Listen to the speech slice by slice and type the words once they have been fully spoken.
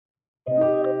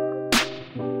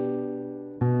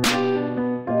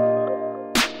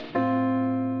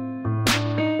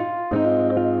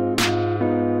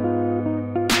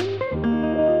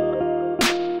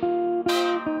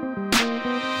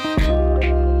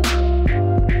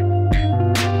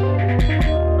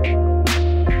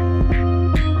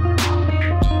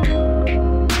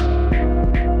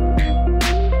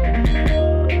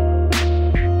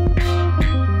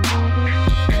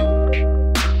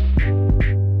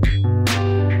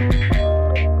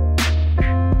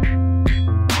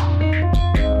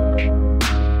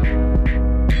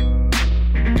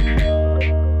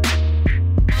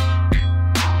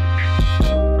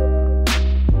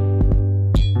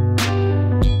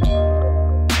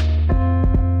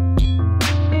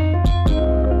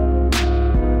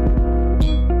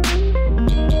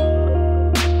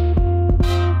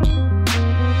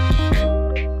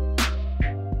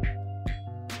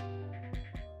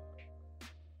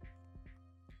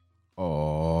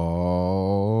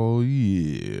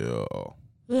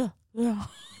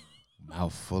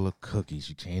mouth full of cookies.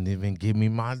 You can't even give me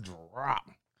my drop.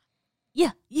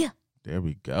 Yeah, yeah. There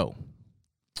we go.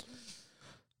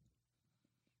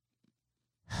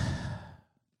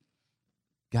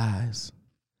 Guys,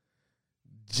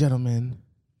 gentlemen,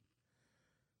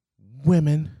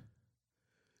 women,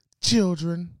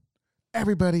 children,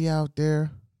 everybody out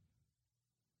there.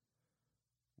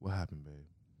 What happened, babe?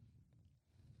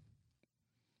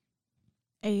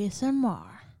 ASMR.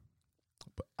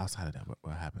 But outside of that,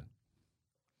 what happened?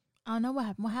 I don't know what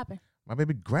happened. What happened? My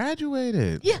baby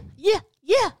graduated. Yeah, yeah,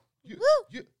 yeah. Yeah,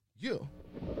 Woo. yeah. Oh,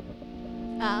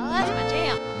 that's my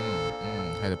jam.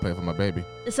 Had to play for my baby.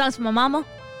 This song's for my mama.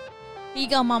 Here you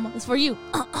go, mama. It's for you.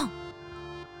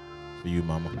 For you,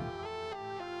 mama.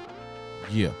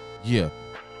 Yeah, yeah.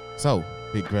 So,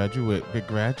 big graduate,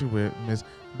 Miss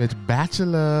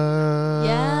Bachelor.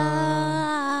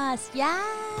 Yes,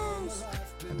 yes.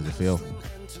 How does it feel?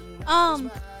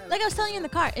 Like I was telling you in the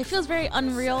car, it feels very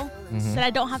unreal that I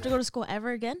don't have to go to school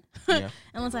ever again. Yeah.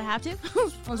 Unless I have to.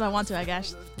 Unless I want to, I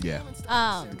guess. Yeah.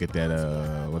 To get that,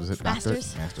 what is it?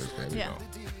 Master's. Master's, there we go.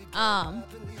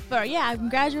 But yeah, I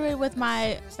graduated with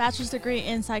my bachelor's degree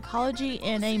in psychology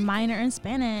and a minor in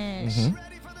Spanish. Woo,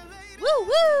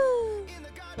 woo.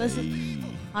 Listen, Hey.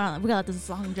 hold on, we gotta let this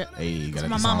song drip. Hey, got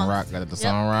my the song mama. rock. Got the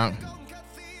song rock.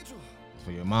 It's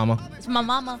for your mama. It's my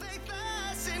mama.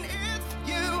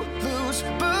 Lose,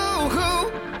 boo-hoo.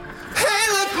 Hey,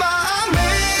 look, Ma, I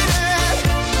made it.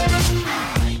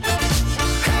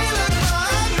 Hey, look, Ma,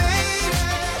 I made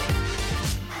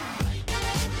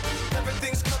it.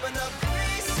 Everything's coming up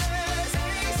pieces,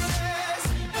 pieces.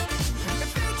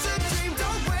 If it's a dream,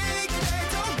 don't wake me,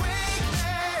 don't wake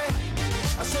me.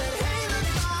 I said, hey, look,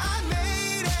 Ma, I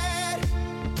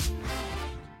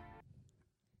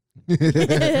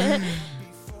made it.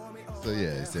 So yeah,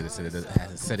 it said it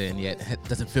hasn't set in yet. It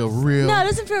doesn't feel real. No, it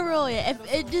doesn't feel real yet.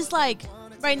 It just like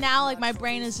right now, like my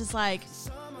brain is just like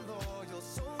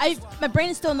my brain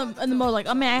is still in the mode like,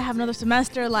 oh man, I have another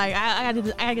semester. Like I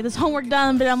gotta get this homework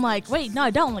done. But I'm like, wait, no,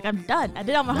 I don't. Like I'm done. I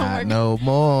did all my Not homework. no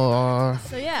more.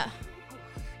 So yeah.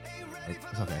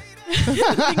 It's okay.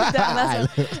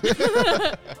 That's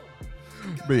it.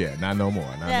 But yeah, not no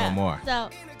more. Not no more. So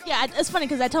yeah, it's funny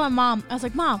because I told my mom, I was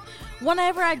like, Mom,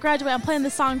 whenever I graduate, I'm playing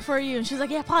this song for you. And she's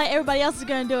like, yeah, probably everybody else is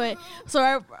gonna do it.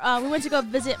 So we went to go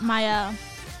visit my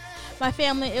my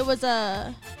family. It was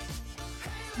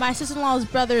my sister-in-law's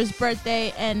brother's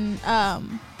birthday and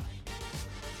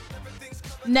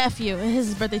nephew.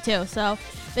 His birthday too. So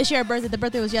they share a birthday. The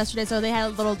birthday was yesterday, so they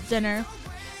had a little dinner.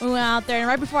 We went out there, and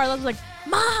right before I left, I was like,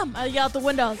 Mom! I yelled out the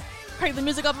window, cranked the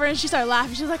music up for her, and she started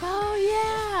laughing. She was like, oh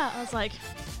yeah. I was like,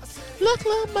 Look,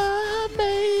 Mama, I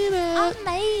made it. I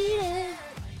made it.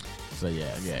 So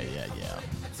yeah.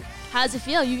 How does it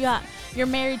feel? You're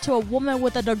married to a woman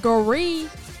with a degree.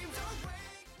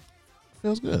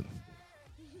 Feels good.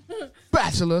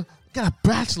 Bachelor. Got a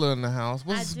bachelor in the house.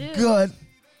 What's I do. good?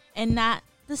 And not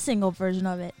the single version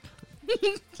of it.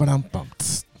 But I'm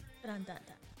bumped. Dun-dun-dun.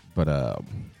 But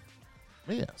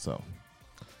yeah, so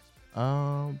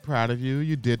proud of you.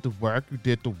 You did the work.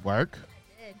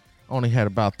 Only had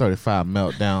about 35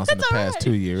 meltdowns in the That's all past right.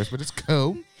 2 years, but it's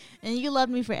cool. And you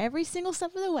loved me for every single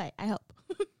step of the way, I hope.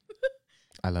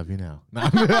 I love you now.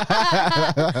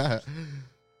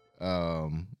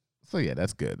 So yeah,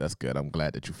 that's good. That's good. I'm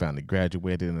glad that you finally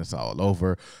graduated and it's all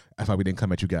over. That's why we didn't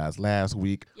come at you guys last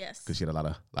week. Yes. Because you had a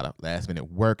lot of last minute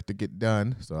work to get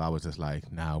done. So I was just like,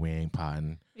 nah, we ain't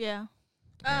potting. Yeah.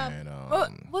 And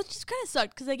Well, just kind of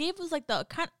sucked because they gave us like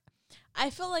I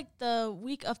feel like the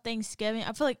week of Thanksgiving,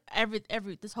 I feel like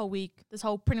this whole week, this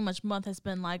whole pretty much month has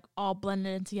been like all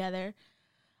blended in together.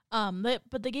 But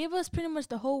they gave us pretty much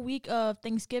the whole week of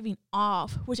Thanksgiving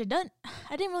off, which I didn't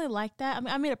really like that.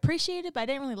 I mean, appreciate it, but I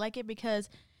didn't really like it because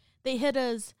they hit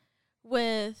us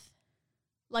with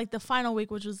like the final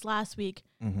week, which was last week,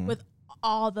 with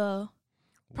all the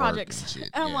projects. And shit,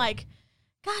 and I'm yeah. like,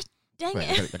 gosh dang Wait,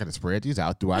 it. I got to spread these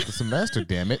out throughout the semester,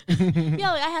 damn it.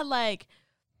 Yeah, like I had like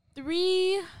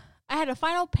I had a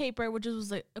final paper, which was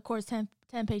like, of course,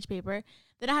 10-page paper.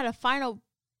 Then I had a final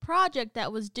project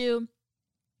that was due,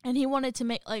 and he wanted to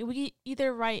make, like, we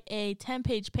either write a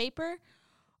 10-page paper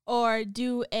or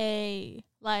do a,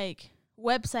 like,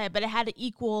 website, but it had to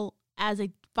equal as a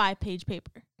 5-page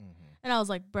paper. And I was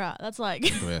like, bruh, that's like... The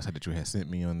website that you had sent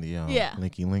me on the Yeah.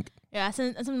 linky link. Yeah, I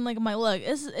sent something like, I'm like, look,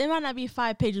 it might not be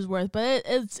 5 pages worth, but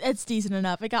it's decent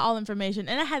enough. It got all the information.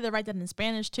 And I had to write that in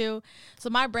Spanish, too. So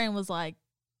my brain was like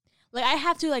I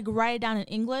have to, like, write it down in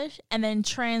English and then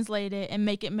translate it and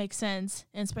make it make sense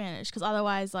in Spanish. Because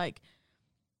otherwise, like,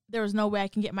 there was no way I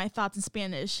can get my thoughts in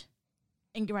Spanish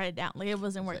and write it down. Like, it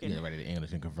wasn't working. Yeah, write it in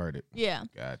English and convert it. Yeah.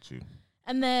 Got you.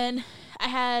 And then I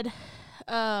had,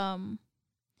 I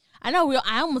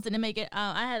almost didn't make it.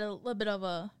 I had a little bit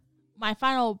of my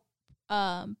final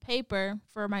paper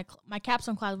for my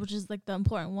capstone class, which is like the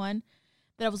important one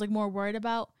that I was like more worried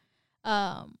about.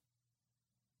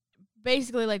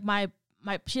 Basically, like my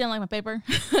she didn't like my paper,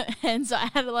 and so I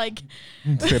had to like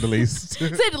Say the least. say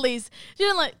the least. She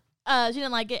didn't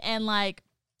like it, and like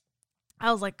I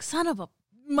was like, son of a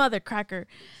mother cracker.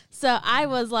 So I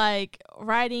was like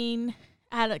writing.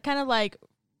 I had a kind of like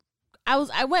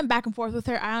I went back and forth with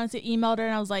her. I honestly emailed her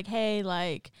and I was like, hey,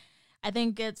 like I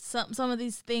think it's some of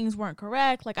these things weren't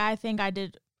correct. Like I think I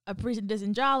did a pretty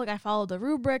decent job. Like I followed the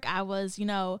rubric. I was,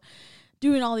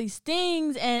 doing all these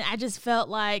things, and I just felt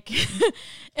like,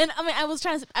 and I mean, I was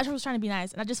trying to be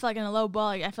nice, and I just felt like in a low ball.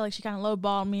 Like, I felt like she kind of low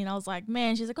balled me, and I was like,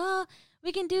 man, she's like, oh,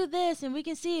 we can do this, and we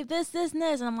can see if this, and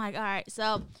this, and I'm like, all right.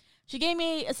 So she gave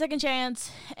me a second chance,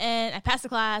 and I passed the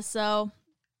class. So,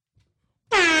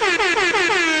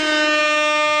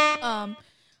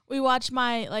 we watched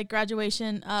my like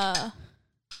graduation.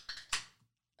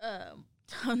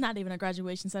 Not even a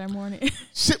graduation ceremony.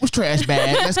 Shit was trash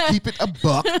bag. Let's keep it a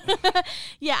buck.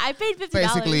 Yeah, I paid $50.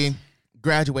 Basically,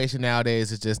 graduation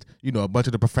nowadays is just, a bunch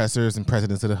of the professors and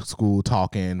presidents of the school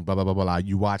talking, blah, blah, blah, blah, blah.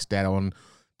 You watch that on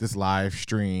this live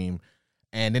stream,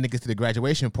 and then it gets to the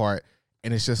graduation part,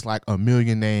 and it's just like a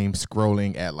million names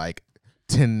scrolling at like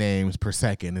 10 names per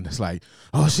second, and it's like,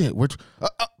 oh shit,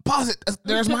 pause it.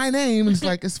 There's my name. And it's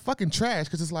like, it's fucking trash,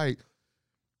 because it's like,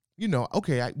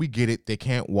 okay, we get it. They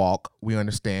can't walk. We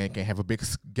understand. Can't have a big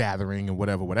gathering and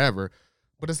whatever.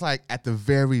 But it's like, at the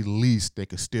very least, they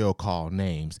could still call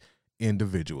names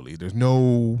individually. There's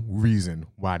no reason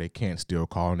why they can't still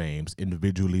call names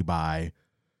individually by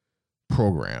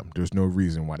program. There's no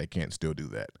reason why they can't still do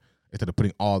that. Instead of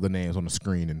putting all the names on the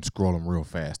screen and scroll them real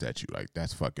fast at you. Like,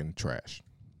 that's fucking trash.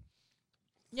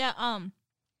 Yeah,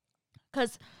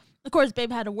 because, of course,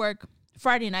 Babe had to work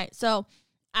Friday night, so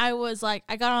I was like,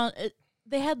 I got on.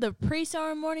 They had the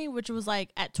pre-ceremony, which was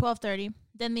like at 12:30.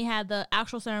 Then they had the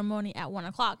actual ceremony at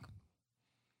 1:00.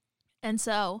 And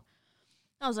so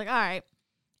I was like, all right.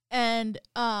 And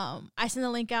I sent the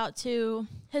link out to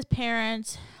his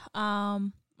parents,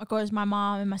 of course, my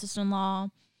mom and my sister-in-law.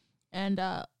 And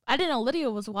I didn't know Lydia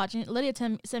was watching. Lydia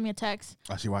sent me a text.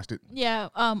 Oh, she watched it? Yeah.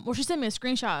 Well, she sent me a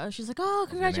screenshot. She's like, oh,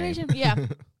 congratulations. Yeah.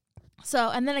 So,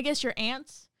 and then I guess your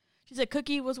aunts. She said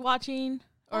Cookie was watching.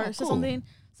 Or cool. something.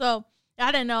 So I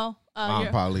didn't know. Mom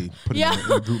probably put it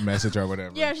in a group message or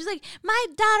whatever. Yeah, she's like, my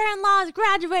daughter-in-law is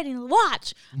graduating.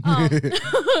 Watch.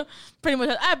 Pretty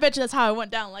much. I bet you that's how it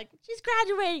went down. Like, she's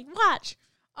graduating. Watch.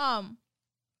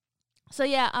 So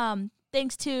yeah.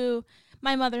 Thanks to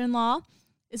my mother-in-law.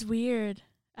 It's weird.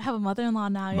 I have a mother-in-law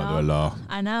now, y'all. Mother-in-law.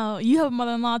 I know. You have a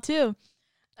mother-in-law too.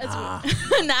 It's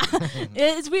weird. Nah.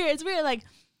 It's weird. It's weird. Like,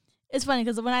 it's funny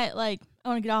because when I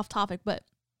want to get off topic, but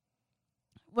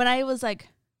when I was like,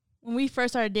 when we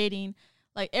first started dating,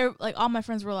 like all my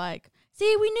friends were like,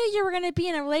 see, we knew you were going to be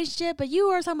in a relationship, but you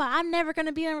were talking about, I'm never going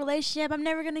to be in a relationship. I'm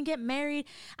never going to get married.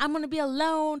 I'm going to be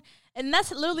alone. And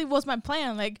that's literally was my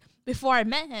plan, like, before I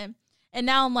met him. And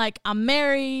now I'm like, I'm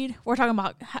married. We're talking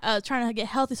about trying to get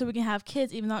healthy so we can have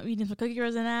kids, even though I'm eating some cookie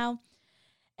dough now.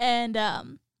 And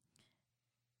now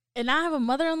I have a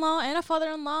mother-in-law and a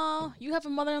father-in-law. You have a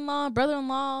mother-in-law,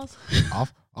 brother-in-laws.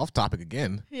 Off topic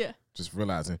again. Yeah. Just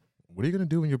realizing, what are you going to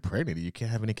do when you're pregnant? You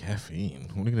can't have any caffeine.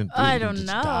 What are you going to do? I You don't just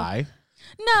know. Die?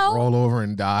 No. Roll over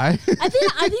and die? I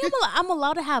think I'm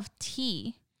allowed to have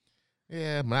tea.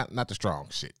 Yeah, but not the strong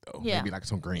shit, though. Yeah. Maybe like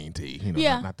some green tea.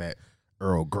 Yeah. Not that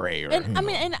Earl Grey. Or, And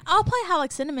and I'll probably have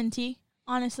like cinnamon tea,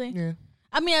 honestly. yeah.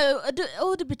 I mean,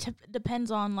 it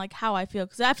depends on like how I feel,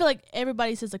 because I feel like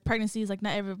everybody says like pregnancy is like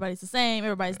not everybody's the same,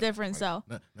 everybody's different. So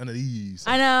None of these.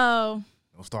 I know.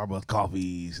 No Starbucks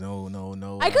coffees.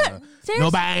 No. I could. No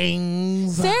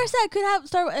bangs. Sarah said I could have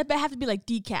Starbucks, but it have to be like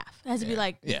decaf. It has to be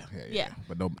like Yeah.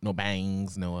 But no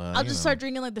bangs. No. I'll just start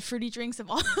drinking like the fruity drinks of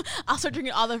all. I'll start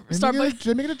drinking all the Starbucks.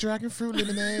 Let me get a dragon fruit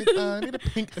lemonade. Let me get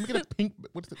a pink.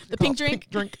 What's The pink drink.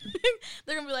 Drink.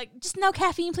 They're gonna be like, just no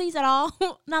caffeine, please, at all.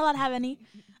 Not allowed to have any.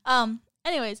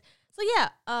 Anyways, so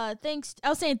yeah. Thanks. I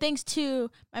was saying thanks to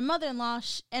my mother-in-law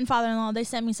and father-in-law. They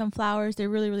sent me some flowers. They're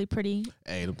really, really pretty.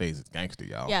 Hey, them things is gangster,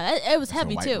 y'all. Yeah, it was Some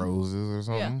heavy white too. roses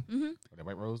or Yeah. something. Mm-hmm. Are they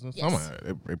white roses? Yes.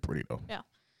 They're pretty though. Yeah.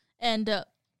 And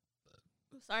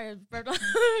sorry, I burped.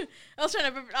 I was trying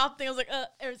to burp it off. Thing I was like,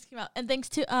 it just came out. And thanks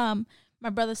to my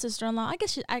brother's sister-in-law. I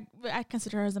guess I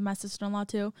consider her as my sister-in-law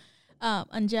too.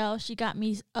 Angel, she got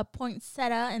me a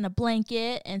poinsettia and a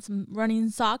blanket and some running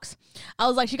socks. I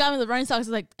was like, she got me the running socks. I was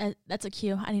like, that's a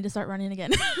cue. I need to start running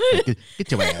again.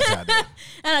 Get your ass out there.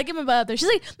 And I get my butt up there. She's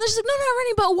like, no, not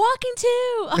running, but walking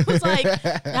too. I was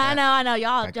like, I know.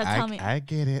 Y'all just tell me. I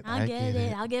get it. I get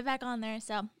it. I'll get back on there.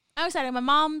 So I'm excited. My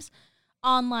mom's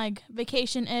on like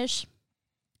vacation-ish.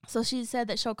 So she said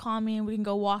that she'll call me and we can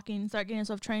go walking, start getting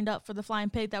ourselves trained up for the flying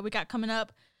pig that we got coming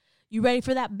up. You ready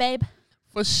for that, babe?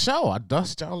 For sure. I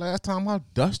dust y'all last time. I'll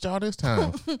dust y'all this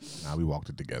time. Now we walked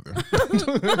it together.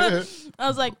 I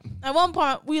was like, at one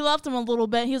point, we left him a little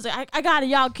bit. He was like, I got it,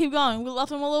 y'all. Keep going. We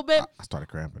left him a little bit. I started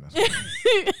cramping.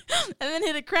 And then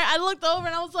hit a cramp. I looked over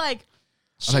and I was like,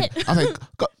 shit. I was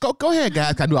like, go ahead,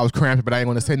 guys. I knew I was cramping, but I didn't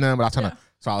want to say nothing. But I was trying to,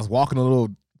 so I was walking a little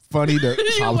funny. So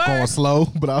I was going slow,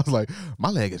 but I was like, my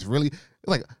leg is really, it's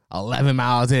like 11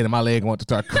 miles in and my leg wanted to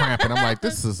start cramping. I'm like,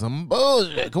 this is some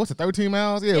bullshit. What's it, 13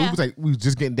 miles? Yeah. We was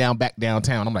just getting back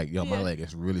downtown. I'm like, yo, my leg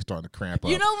is really starting to cramp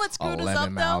up. You know what screwed us up,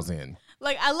 11 miles though? in.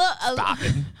 Like, I love.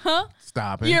 Stopping. Huh?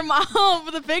 Stopping. Your mom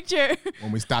for the picture.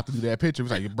 When we stopped to do that picture, it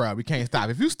was like, bro, we can't stop.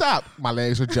 If you stop, my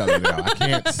legs are jelly now. I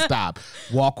can't stop.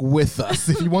 Walk with us.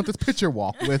 If you want this picture,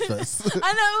 walk with us. I know,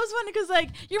 it was funny because, like,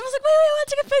 your mom's like, wait, I want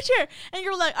to take a picture. And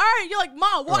you're like, all right. You're like,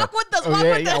 Mom, walk with us. Walk yeah,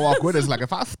 with you gotta us. walk with us. Like,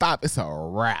 if I stop, it's a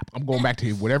wrap. I'm going back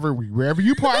to wherever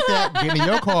you parked at, get in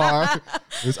your car.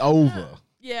 It's over.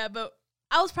 Yeah, but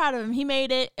I was proud of him. He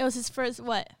made it. It was his first,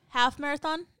 half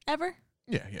marathon ever?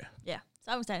 Yeah. Yeah.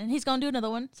 So I'm excited. And he's going to do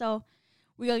another one. So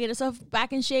we got to get ourselves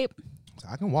back in shape. So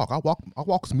I can walk. I'll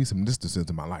walk me some distances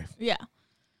in my life. Yeah.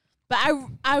 But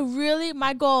I really,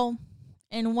 my goal,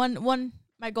 and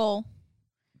my goal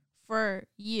for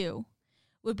you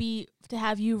would be to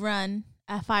have you run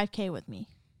a 5K with me.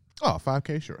 Oh,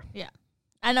 5K, sure. Yeah.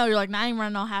 I know you're like, nah, I ain't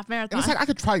running no half marathon. And it's like I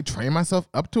could try to train myself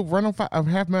up to run a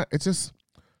half marathon. It's just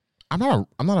I'm not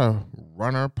a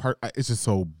runner part. It's just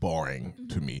so boring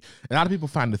to me. And a lot of people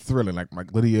find it thrilling, like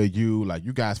Lydia, you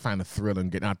guys find the thrill in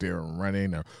getting out there and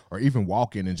running, or even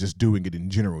walking and just doing it in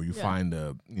general. You find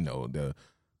the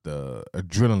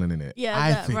adrenaline in it. Yeah,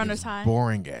 I the think runner's it's high.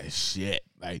 boring as shit.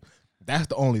 Like that's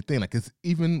the only thing. Like it's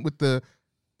even with the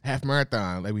half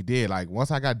marathon like we did. Like once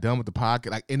I got done with the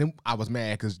podcast, like and then I was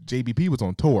mad because JBP was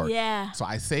on tour. Yeah. So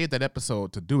I saved that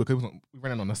episode to do it because we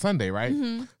ran it on a Sunday, right?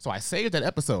 Mm-hmm. So I saved that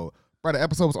episode. But the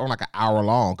episode was on like an hour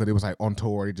long because it was like on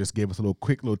tour. They just gave us a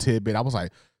quick little tidbit. I was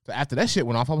like, so after that shit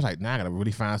went off, I was like, nah, I gotta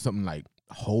really find something like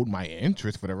hold my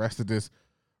interest for the rest of this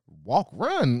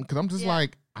run because I'm just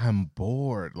like I'm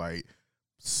bored, like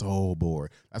so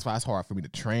bored. That's why it's hard for me to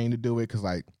train to do it because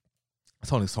like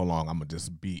it's only so long I'm gonna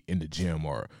just be in the gym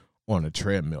or on a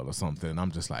treadmill or something. And I'm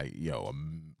just like, yo,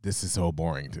 this is so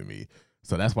boring to me.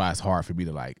 So that's why it's hard for me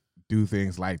to like do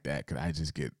things like that because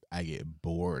I get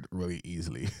bored really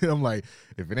easily. I'm like,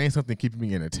 if it ain't something keeping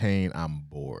me entertained, I'm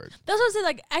bored. That's what I said.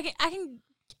 Like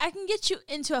I can get you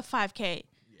into a 5K,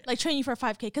 like train you for a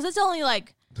 5K because it's only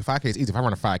like the 5K is easy. If I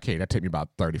run a 5K, that take me about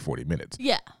 30-40 minutes.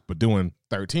 Yeah. But doing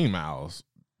 13 miles,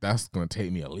 that's gonna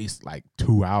take me at least like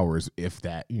 2 hours, if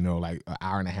that. Like an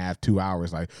hour and a half, 2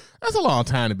 hours. Like that's a long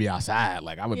time to be outside.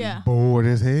 Like I would be bored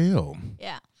as hell.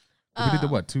 Yeah. We did the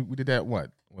what? We did that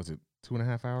what? Was it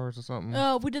 2.5 hours or something?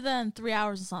 Oh, we did that in 3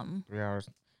 hours or something. 3 hours.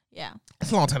 Yeah.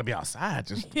 It's a long time to be outside,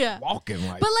 just walking.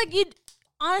 Like, but like you,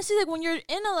 honestly, like when you're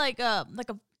in a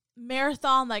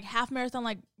marathon, like half marathon,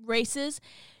 like races,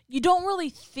 you don't really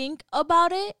think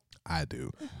about it. I do.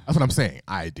 That's what I'm saying.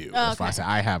 I do. That's why I okay. say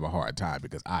I have a hard time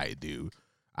because I do.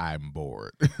 I'm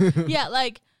bored. Yeah,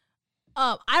 like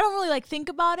I don't really like think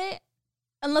about it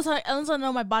unless I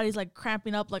know my body's like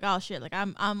cramping up, like oh shit, like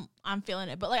I'm feeling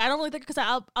it. But like I don't really think because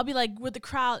I'll be like with the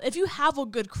crowd. If you have a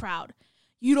good crowd,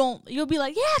 you'll be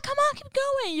like, yeah, come on, keep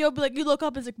going. You'll be like, you look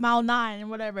up, it's like mile 9 and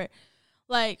whatever.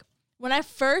 Like when I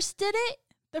first did it,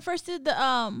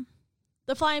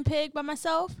 the flying pig by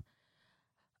myself,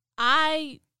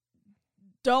 I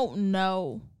don't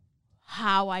know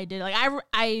how I did. Like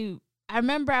I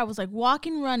remember I was like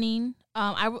walking, running.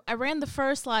 I ran the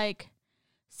first like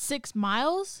 6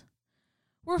 miles.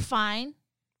 We're fine.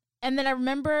 And then I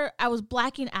remember I was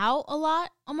blacking out a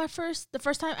lot on the first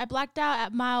time I blacked out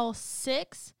at mile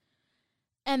 6.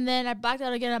 And then I blacked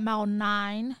out again at mile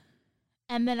 9.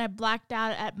 And then I blacked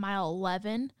out at mile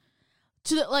 11.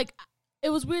 It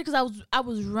was weird because I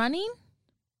was running,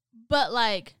 but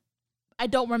like I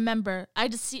don't remember. I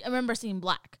remember seeing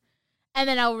black. And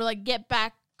then I would like get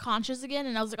back conscious again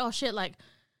and I was like, oh shit, like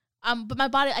but my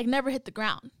body like never hit the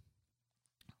ground.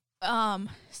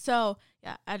 So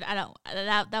yeah, I don't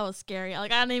that was scary.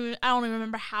 Like I don't even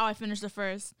remember how I finished the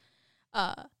first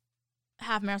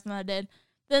half marathon that I did.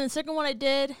 Then the second one I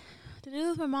did it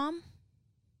with my mom?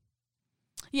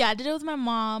 Yeah, I did it with my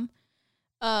mom.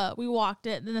 We walked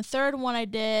it. Then the third one I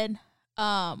did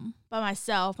by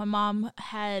myself. My mom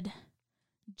had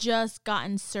just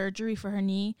gotten surgery for her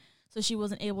knee, so she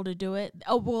wasn't able to do it.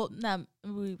 Oh, well, no,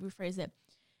 we rephrase it.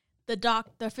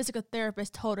 The physical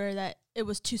therapist told her that it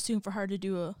was too soon for her to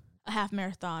do a half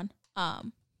marathon.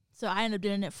 So I ended up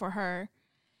doing it for her.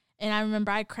 And I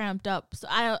remember I cramped up. So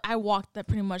I walked that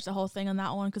pretty much the whole thing on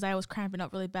that one because I was cramping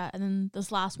up really bad. And then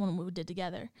this last one we did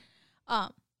together.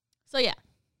 So yeah.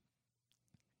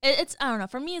 It's I don't know.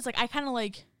 For me, it's like I kind of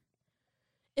like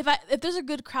if there's a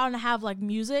good crowd and I have like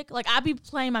music, like I be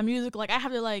playing my music. Like I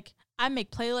have to like I make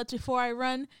playlists before I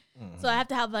run, so I have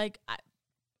to have like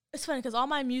it's funny because all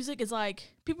my music is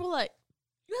like people are like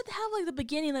you have to have like the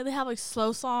beginning, like they have like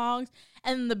slow songs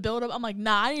and the build up. I'm like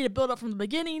nah, I need to build up from the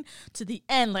beginning to the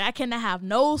end. Like I cannot have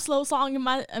no slow song in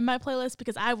my playlist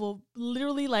because I will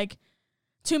literally like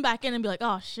tune back in and be like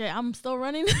oh shit I'm still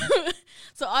running.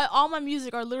 So all my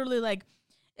music are literally like.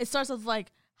 It starts with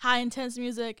like high intense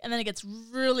music and then it gets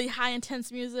really high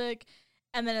intense music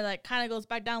and then it like kind of goes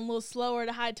back down a little slower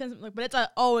to high intense like, but it's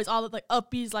always all like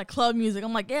upbeats like club music.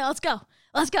 I'm like, yeah, let's go.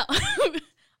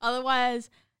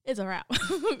 Otherwise, it's a wrap.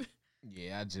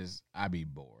 Yeah, I be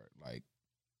bored. Like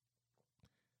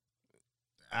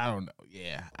I don't know.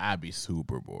 Yeah, I'd be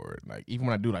super bored. Like even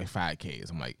when I do like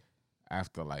 5Ks, I'm like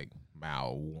after like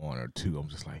mile 1 or 2, I'm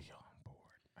just like, yo, I'm bored.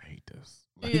 I hate this.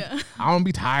 Like, Yeah. I don't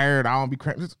be tired. I don't be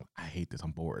cramped. I hate this.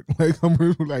 I'm bored. Like I'm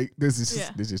really, like this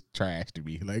is trash to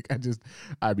me. Like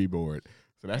I'd be bored.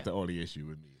 So that's the only issue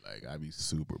with me. Like I'd be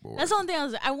super bored. That's the only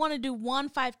thing I want to do one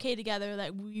 5K together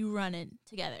that we run it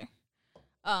together.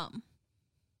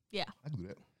 Yeah. I can do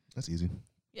that. That's easy.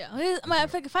 Yeah.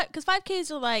 Because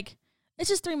 5Ks are like it's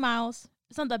just 3 miles.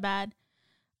 It's not that bad.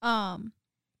 And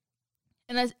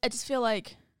I just feel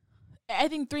like I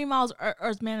think 3 miles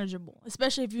are manageable,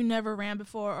 especially if you never ran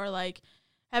before or like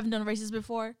haven't done races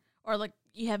before or like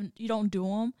you don't do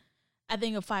them. I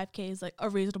think a 5K is like a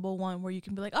reasonable one where you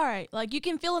can be like, all right, like you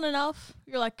can feel it enough.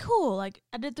 You're like, cool, like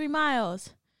I did 3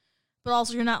 miles, but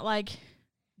also you're not like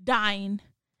dying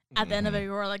at the end of it.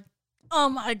 You're like, oh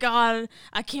my God,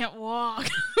 I can't walk.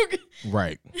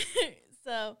 Right.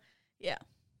 So yeah.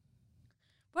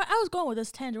 Where I was going with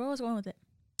this tangent. Where was I going with it?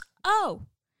 Oh.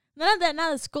 Now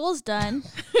that school's done,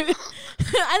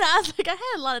 I was like, I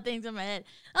had a lot of things in my head.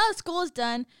 Now that school's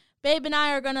done, Babe and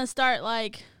I are going to start,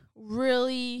 like,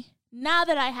 really, now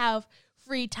that I have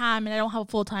free time and I don't have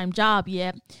a full-time job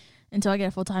yet, until I get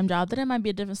a full-time job, then it might be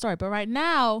a different story. But right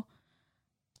now,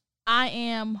 I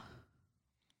am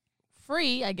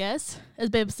free, I guess. As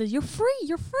Babe says, you're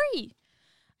free.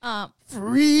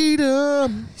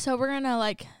 Freedom. So we're going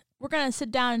to sit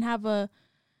down and have a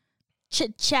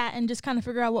chit chat and just kind of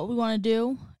figure out what we want to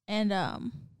do. And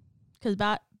because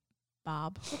Bob,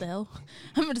 what the hell?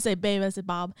 I'm going to say Babe. I said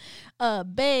Bob.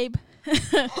 Babe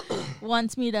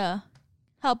wants me to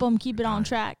help him keep it on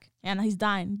track. And he's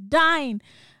dying.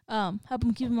 Help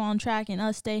him keep him on track and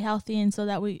us stay healthy and so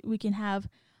that we can have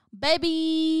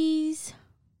babies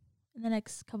in the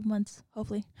next couple months,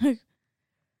 hopefully.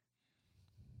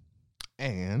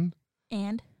 And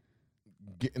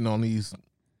getting on these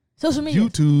social media,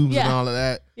 YouTubes and all of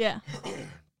that. Yeah.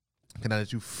 Now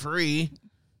that you free,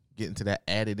 get into that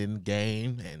editing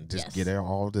game and just get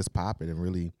all this popping and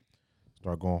really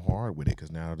start going hard with it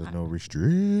because now there's no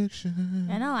restriction.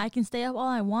 I know. I can stay up all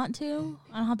I want to.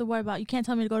 I don't have to worry about you can't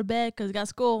tell me to go to bed because I got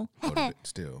school.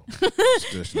 Still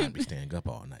should not be staying up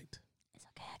all night. It's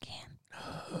okay. I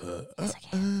can. Yes, I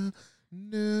can.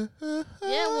 No.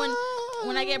 Yeah,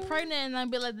 when I get pregnant and I'll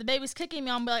be like, the baby's kicking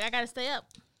me, I'll be like, I got to stay up.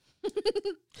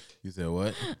 You said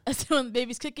what? So when the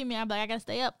baby's kicking me, I'm like, I got to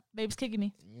stay up. Baby's kicking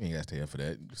me. You ain't got to stay up for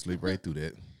that. You sleep right through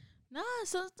that. Nah,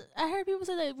 so I heard people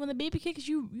say that when the baby kicks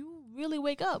you, you really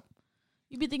wake up.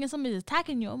 You be thinking somebody's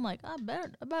attacking you. I'm like, I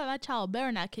bet my child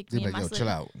better not kick me in my sleep. Chill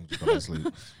out. Just go to sleep.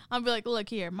 I'll be like, look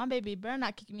here, my baby better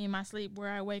not kick me in my sleep where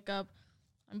I wake up.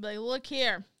 I'll be like, look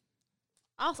here.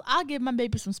 I'll give my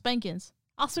baby some spankings.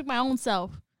 I'll spank my own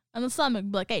self on the stomach.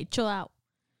 Be like, hey, chill out.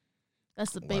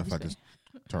 That's the baby's thing.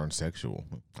 Turn sexual.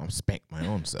 I'm spank my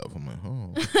own self. I'm like,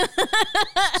 oh.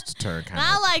 It's turn kind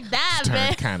Not like that, man.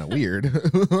 Turn kind of weird.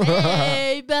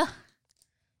 Babe.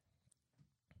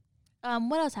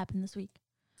 What else happened this week?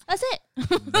 That's it.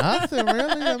 Nothing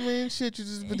really. I mean, shit, you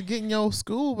just been getting your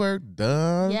schoolwork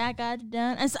done. Yeah, I got it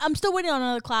done. And so I'm still waiting on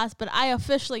another class, but I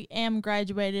officially am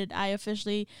graduated. I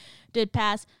officially did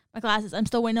pass my classes. I'm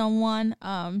still waiting on one.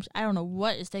 I don't know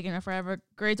what is taking her forever.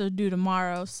 Grades are due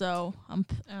tomorrow, so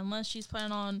unless she's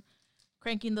planning on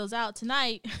cranking those out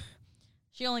tonight,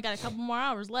 she only got a couple more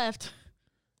hours left.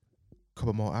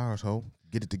 Couple more hours, ho.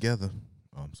 Get it together.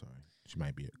 Oh, I'm sorry. She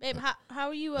might be Babe, how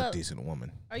are you? a decent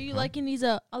woman. Are you Huh? liking these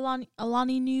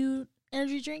Alani Nu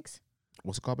energy drinks?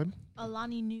 What's it called, baby?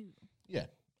 Alani Nu. Yeah,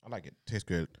 I like it. Tastes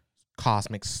good.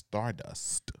 Cosmic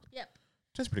Stardust. Yep.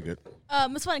 Tastes pretty good.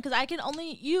 It's funny because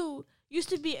you used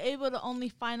to be able to only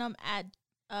find them at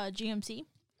GMC,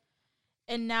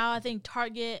 and now I think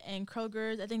Target and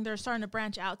Kroger's. I think they're starting to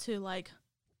branch out to like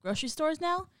grocery stores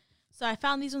now. So I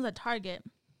found these ones at Target.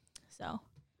 So,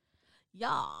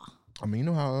 yeah, I mean, you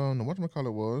know how the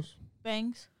whatchamacallit was?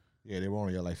 bangs. Yeah, they were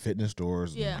only at like fitness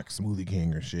stores, Yeah. and like Smoothie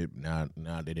King or shit. Now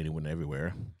they didn't win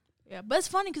everywhere. Yeah, but it's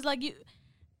funny because like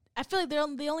I feel like they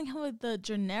only have like the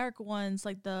generic ones,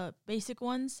 like the basic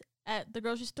ones at the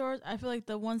grocery stores. I feel like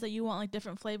the ones that you want like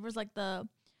different flavors, like the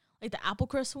apple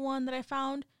crisp one that I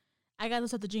found, I got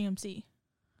those at the GMC.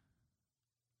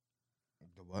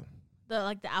 The what?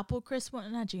 The apple crisp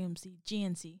one, not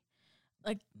GNC.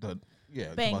 Like The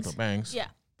yeah, Bangs. about the bangs. yeah,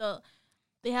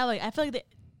 they have like I feel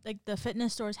like the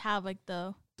fitness stores have like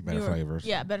the The better flavors.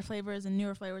 Yeah, better flavors and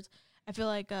newer flavors. I feel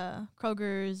like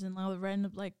Kroger's and all the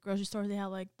random like grocery stores, they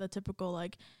have like the typical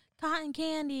like cotton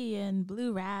candy and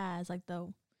blue raz, like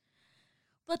the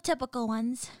typical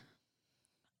ones.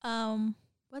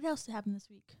 What else happened this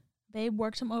week? Babe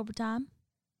worked some overtime.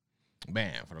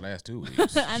 Man, for the last 2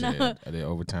 weeks. I know. Shit, I did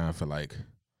overtime for like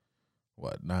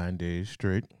 9 days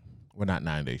straight. Well, not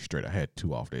 9 days straight. I had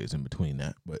 2 off days in between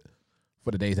that, but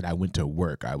for the days that I went to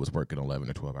work, I was working 11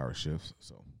 to 12 hour shifts.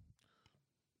 So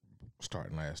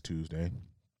starting last Tuesday.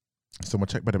 So my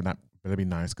check better be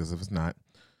nice, because if it's not,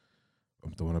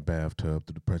 I'm throwing a bathtub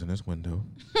through the president's window.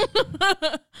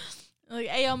 Like,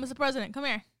 hey yo, Mr. President, come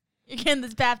here. You're getting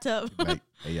this bathtub. Like,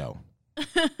 hey yo,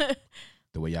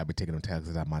 the way y'all be taking them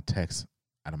taxes out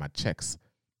of my checks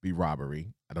be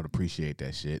robbery. I don't appreciate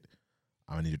that shit.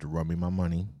 I need you to run me my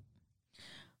money.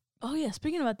 Oh yeah,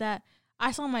 speaking about that,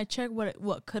 I saw my check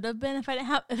what could have been if I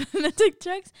didn't take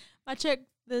checks. My check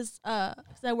this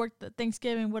 'cause I worked at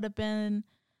Thanksgiving would have been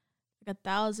like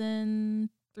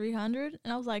 1,300,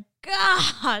 and I was like,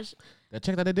 gosh. That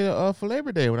check that I did for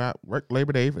Labor Day, when I worked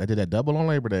Labor Day, I did that double on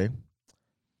Labor Day,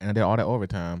 and I did all that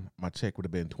overtime. My check would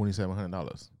have been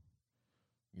 $2,700.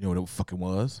 You know what it fucking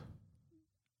was?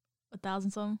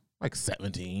 1,000 something. Like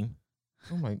 17.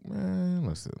 I'm like, man,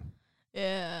 listen,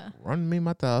 Yeah. run me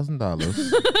my $1,000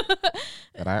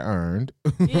 that I earned.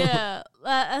 Yeah,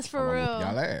 that's for I'ma real. whoop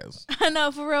y'all ass. I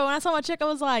know, for real. When I saw my check, I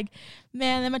was like,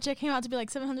 man. Then my check came out to be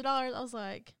like $700. I was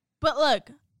like, but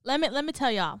look, let me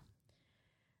tell y'all,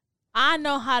 I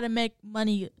know how to make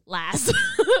money last.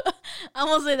 I'm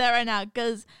gonna say that right now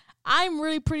because I'm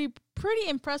really pretty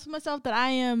impressed with myself that I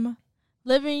am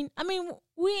living. I mean,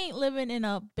 we ain't living in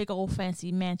a big old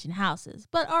fancy mansion houses,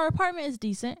 but our apartment is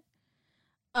decent.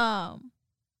 And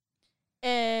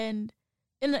in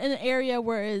an area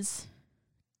where it's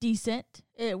decent,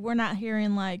 we're not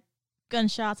hearing like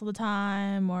gunshots all the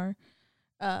time or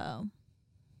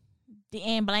the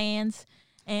ambulance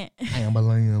and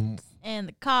Ambulance. and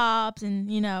the cops,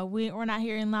 and you know we're not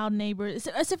hearing loud neighbors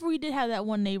except for we did have that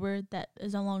one neighbor that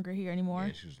is no longer here anymore.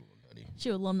 Yeah, she was a little nutty. She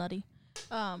was a little nutty.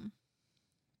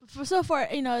 But for so far,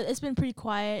 you know, it's been pretty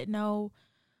quiet.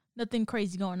 Nothing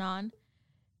crazy going on.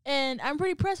 And I'm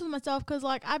pretty impressed with myself because,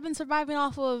 like, I've been surviving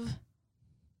off of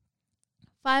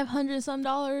 $500 some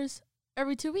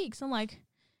every 2 weeks. I'm like,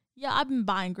 yeah, I've been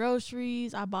buying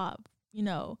groceries. I bought, you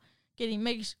know,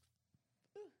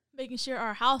 making sure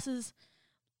our house is.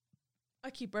 I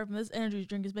keep burping. This energy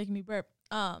drink is making me burp.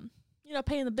 You know,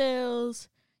 paying the bills.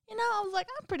 You know, I was like,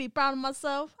 I'm pretty proud of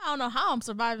myself. I don't know how I'm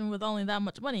surviving with only that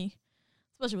much money,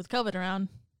 especially with COVID around.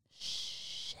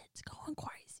 Shit's going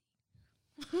crazy.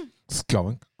 It's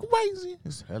going crazy.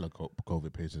 It's hella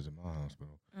COVID patients in my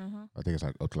hospital. Uh-huh. I think it's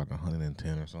like up to like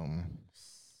 110 or something.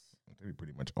 They're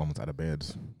pretty much almost out of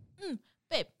beds.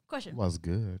 Babe, question. Was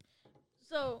good.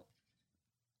 So,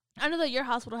 I know that your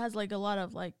hospital has like a lot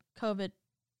of like COVID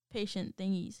patient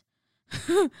thingies.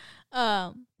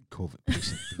 COVID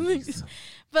patient thingies.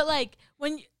 But like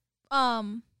when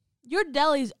your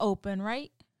deli's open,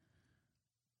 right?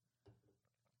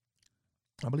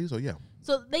 I believe so, yeah.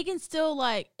 So they can still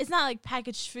like, it's not like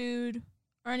packaged food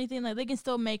or anything. Like they can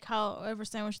still make however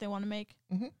sandwich they want to make.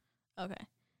 Mm-hmm. Okay.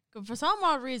 'Cause for some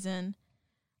odd reason,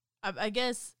 I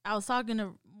guess I was talking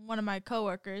to one of my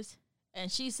coworkers,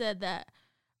 and she said that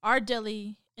our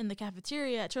deli in the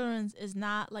cafeteria at Children's is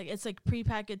not like, it's like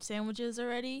prepackaged sandwiches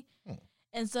already.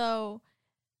 And so,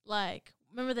 like,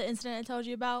 remember the incident I told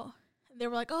you about? They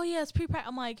were like, oh yeah, it's prepackaged.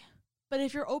 I'm like, but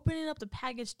if you're opening up the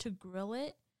package to grill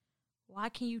it, why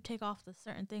can't you take off the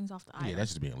certain things off the item? Yeah,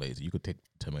 that's just being lazy. You could take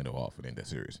tomato off. It ain't that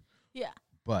serious. Yeah.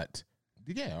 But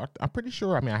Yeah, I'm pretty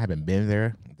sure. I mean, I haven't been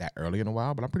there that early in a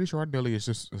while, but I'm pretty sure our deli is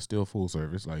just still full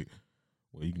service. Like,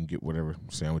 well, you can get whatever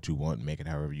sandwich you want, and make it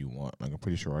however you want. Like, I'm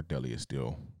pretty sure our deli is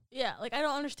still Yeah, like I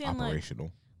don't understand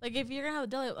operational. like if you're gonna have a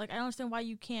deli, like I don't understand why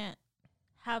you can't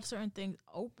have certain things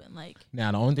open. Like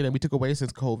Now, the only thing that we took away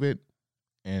since COVID,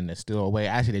 and it's still away.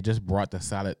 Actually, they just brought the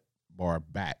salad bar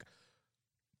back,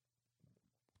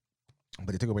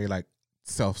 but they took away like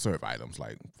self-serve items.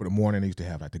 Like for the morning, they used to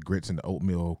have like the grits and the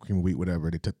oatmeal, cream of wheat, whatever.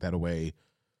 They took that away.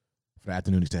 For the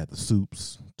afternoon, they used to have the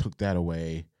soups. Took that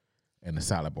away, and the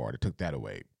salad bar. They took that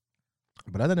away.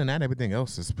 But other than that, everything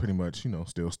else is pretty much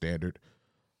still standard.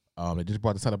 They just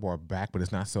brought the salad bar back, but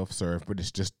it's not self-serve, but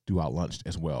it's just throughout lunch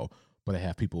as well. But they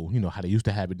have people, how they used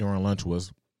to have it during lunch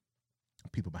was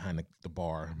people behind the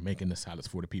bar making the salads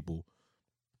for the people.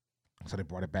 So they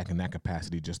brought it back in that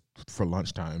capacity just for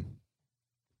lunchtime.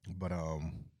 But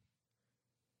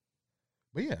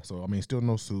yeah, so I mean, still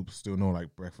no soups, still no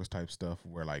like breakfast type stuff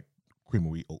where like cream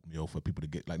of wheat, oatmeal for people to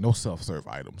get, like no self-serve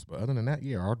items. But other than that,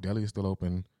 yeah, our deli is still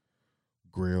open.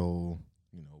 Grill,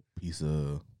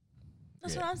 pizza.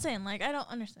 that's what I'm saying. Like I don't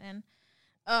understand.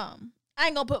 I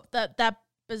ain't gonna put that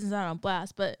business out on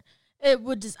blast, but it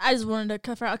would I just wanted to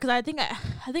cover out because I think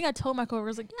I told my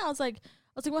coworkers like I was like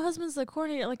my husband's the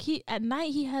coordinator. Like he at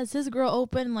night he has his grill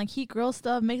open, like he grills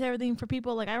stuff, makes everything for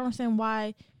people. Like I don't understand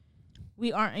why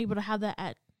we aren't able to have that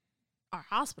at our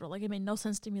hospital. Like it made no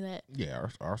sense to me that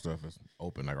our stuff is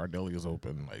open. Like our deli is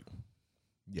open. Like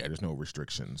there's no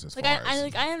restrictions as like far I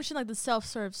as I understand like the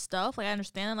self-serve stuff. Like I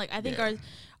understand. Like I think Yeah.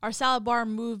 our salad bar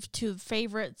moved to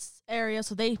favorites area,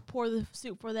 so they pour the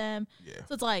soup for them. yeah.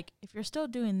 So it's like if you're still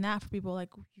doing that for people, like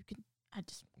you can. I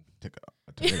just Take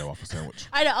a tomato off a sandwich.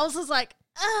 I know. I was just like,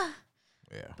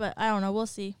 Yeah. but I don't know. We'll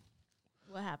see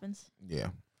what happens. Yeah.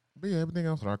 But yeah, everything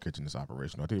else in our kitchen is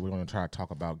operational. I think we're going to try to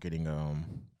talk about getting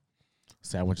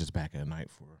sandwiches back at night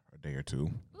for a day or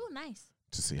two Ooh, nice.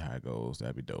 to see how it goes.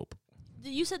 That'd be dope.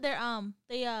 You said they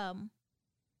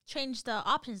changed the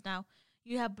options now.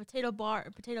 You have potato bar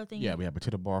or potato thing. Yeah, we have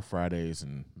potato bar Fridays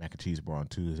and mac and cheese bar on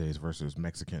Tuesdays versus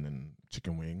Mexican and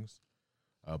chicken wings.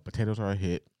 Potatoes are a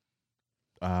hit.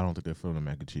 I don't think they're filling the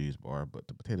mac and cheese bar, but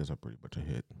the potatoes are pretty much a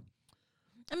hit.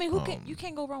 I mean, you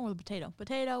can't go wrong with a potato.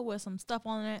 Potato with some stuff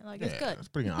on it, like it's good. It's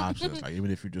pretty good options. Like even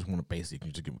if you just want a basic,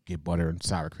 you just get butter and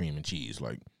sour cream and cheese.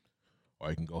 Like, or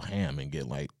you can go ham and get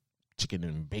like chicken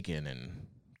and bacon and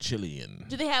chili and.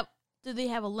 Do they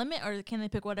have a limit, or can they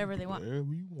pick whatever they want?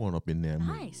 Whatever you want up in there.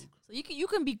 Nice. So you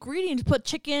can be greedy and put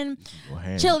chicken. Go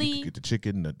ham. Chili, You can get the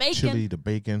chicken, the bacon. chili, the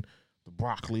bacon, the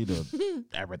broccoli, the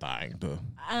everything.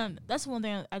 That's one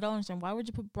thing I don't understand. Why would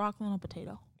you put broccoli on a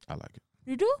potato? I like it.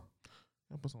 You do?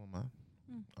 I put some on mine.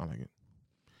 I like it.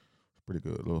 It's pretty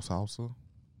good. A little salsa.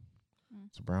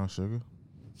 Some brown sugar.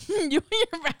 You and your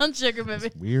brown sugar, baby.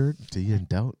 It's weird till you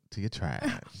don't till you try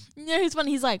it. Yeah, he's funny.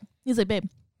 He's like, babe.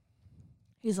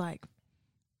 He's like,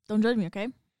 don't judge me, okay?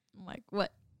 I'm like,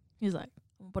 what? He's like,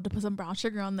 I'm about to put some brown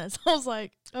sugar on this. I was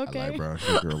like, okay. I like brown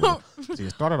sugar. a little. See,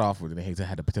 it started off with they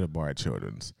had the potato bar at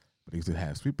Children's, but they used to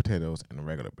have sweet potatoes and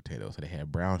regular potatoes. So they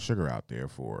had brown sugar out there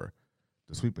for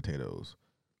the sweet potatoes.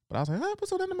 But I was like, I put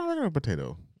some in my regular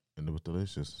potato, and it was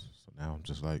delicious. So now I'm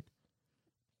just like,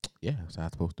 yeah, that's how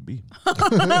it's supposed to be.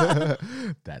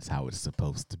 That's how it's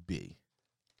supposed to be.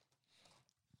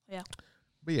 Yeah.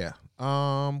 But yeah,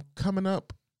 coming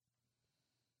up,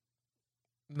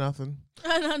 nothing.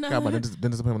 No. Got my dentist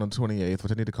appointment on the 28th,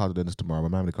 which I need to call the dentist tomorrow. My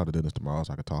mom need to call the dentist tomorrow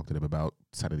so I could talk to them about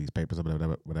signing these papers or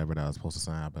whatever that I was supposed to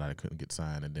sign, but I couldn't get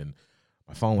signed. And then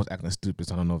my phone was acting stupid,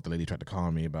 so I don't know if the lady tried to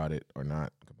call me about it or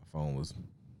not. 'Cause my phone was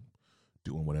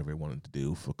doing whatever it wanted to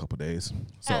do for a couple of days.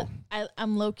 So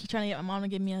I'm low key trying to get my mom to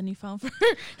give me a new phone for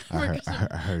I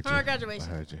heard for you. our graduation.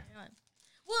 I heard you.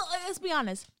 Well, let's be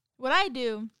honest. What I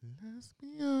do Let's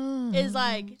be honest. is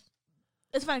like,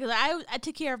 it's funny because I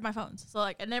take care of my phones. So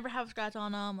like I never have a scratch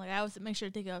on them. Like I always make sure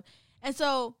to take it up. And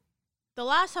so the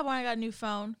last time when I got a new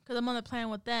phone, because I'm on the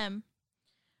plan with them,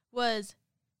 was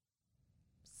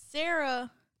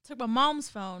Sarah took my mom's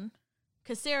phone.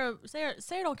 Cause Sarah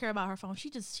don't care about her phone. She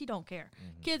don't care.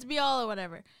 Kids be all or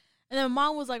whatever. And then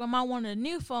my mom wanted a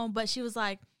new phone, but she was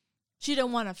like, she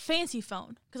didn't want a fancy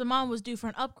phone because my mom was due for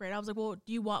an upgrade. I was like, well,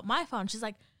 do you want my phone? She's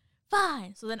like,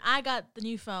 fine. So then I got the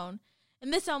new phone,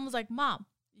 and this time was like, Mom,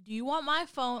 do you want my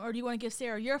phone or do you want to give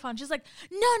Sarah your phone? She's like,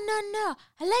 no, I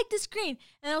like the screen.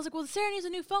 And I was like, well, Sarah needs a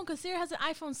new phone because Sarah has an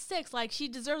iPhone 6. Like she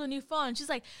deserves a new phone. And she's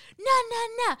like,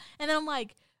 no. And then I'm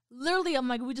like,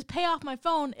 we just pay off my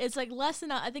phone. It's like less than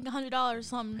I think $100 or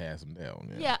something. Pass them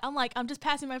down. Yeah, I'm like, I'm just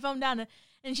passing my phone down,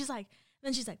 and she's like,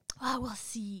 oh, we'll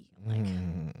see.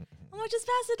 I'm like, just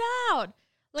pass it out.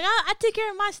 Like I take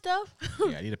care of my stuff.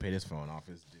 Yeah, I need to pay this phone off.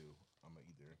 It's due. I'm gonna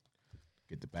either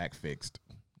get the back fixed,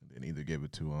 and then either give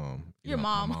it to Your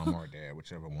my mom. mom or dad,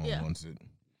 whichever one Yeah. wants it.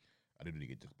 I do need to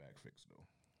get this back fixed though.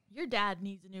 Your dad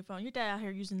needs a new phone. Your dad out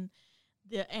here using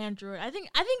the Android. I think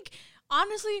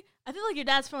honestly, I feel like your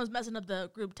dad's phone is messing up the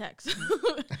group text.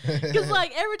 Because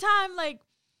like every time like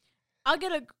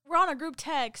we're on a group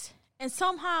text and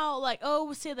somehow like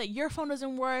we say that your phone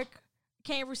doesn't work,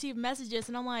 can't receive messages,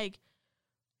 and I'm like,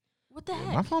 what the Yeah,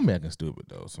 heck? my phone be acting stupid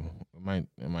though, so it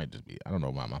might just be. I don't know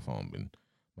why my phone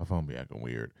be acting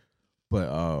weird,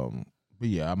 but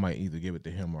yeah, I might either give it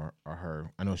to him or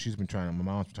her. I know she's been trying. My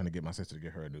mom's been trying to get my sister to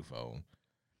get her a new phone.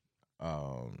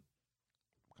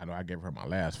 I know I gave her my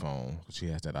last phone because she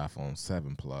has that iPhone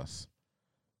 7 Plus.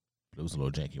 But it was a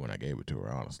little janky when I gave it to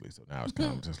her, honestly. So now it's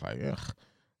kind of just like, ugh.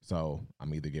 So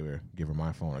I'm either give her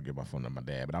my phone or give my phone to my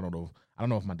dad. But I don't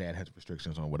know if my dad has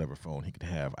restrictions on whatever phone he could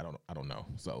have. I don't know.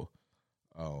 So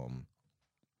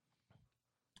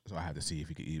so I have to see if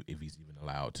he's even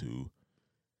allowed to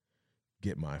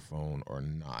get my phone or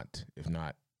not. If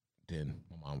not, then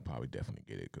my mom will probably definitely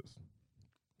get it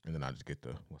and then I just get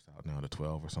the what's out now, the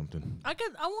 12 or something. I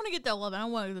want to get the 11. I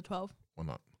want to get the 12. Why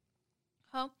not?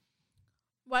 Huh?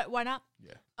 Why not?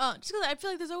 Yeah. Just because I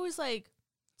feel like there's always like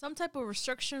some type of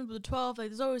restriction with the 12. Like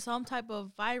there's always some type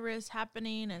of virus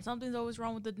happening, and something's always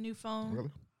wrong with the new phone.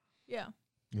 Really? Yeah.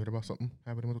 You heard about something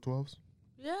happening with the 12s?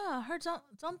 Yeah, I heard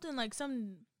something like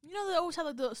they always have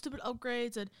like the stupid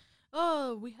upgrades and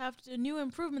we have new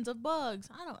improvements of bugs.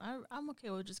 I'm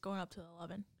okay with just going up to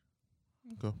 11.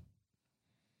 Okay.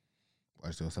 Are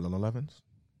you still selling 11s?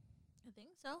 I think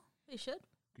so. They should.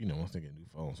 You know, once they get new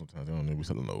phones, sometimes they don't need to be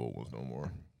selling the old ones no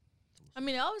more. I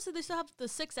mean, obviously they still have the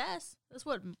 6S. That's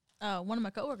what one of my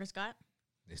coworkers got.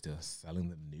 They still selling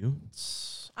them new?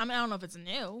 I mean, I don't know if it's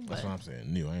new, but That's what I'm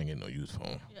saying. New. I ain't getting no used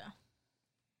phone. yeah.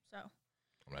 So.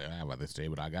 I'm like, I'd rather stay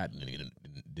what I got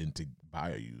than to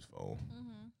buy a used phone.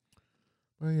 Mm-hmm.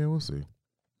 But yeah, we'll see.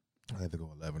 I have to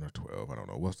go 11 or 12. I don't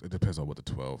know. It depends on what the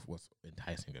 12. What's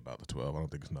enticing about the 12? I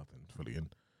don't think it's nothing really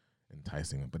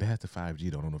enticing. But it has the 5G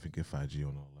though. I don't know if you get 5G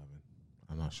on the 11.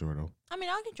 I'm not sure though. I mean,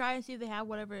 I can try and see if they have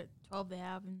whatever 12 they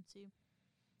have and see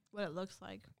what it looks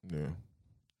like. Yeah.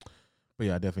 But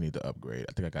yeah, I definitely need to upgrade.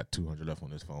 I think I got $200 left on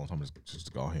this phone, so I'm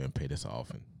just go ahead and pay this off,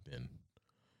 and then,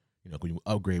 when you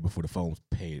upgrade before the phone's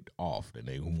paid off, then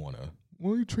they wanna,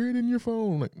 well, you trade in your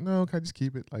phone. Like, no, can I just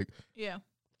keep it? Like, Yeah.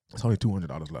 it's only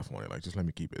 $200 left on it. Like, just let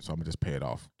me keep it. So I'm gonna just pay it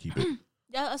off, keep it.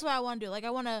 Yeah, that's what I want to do. Like,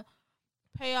 I want to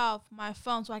pay off my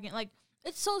phone so I can, like,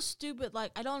 it's so stupid.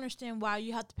 Like, I don't understand why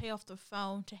you have to pay off the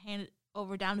phone to hand it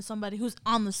over down to somebody who's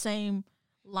on the same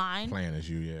line. Plan as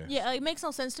you, yeah. Yeah, like, it makes no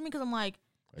sense to me because I'm like,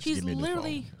 Like, she's give me a new phone.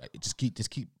 literally, Like, just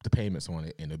keep the payments on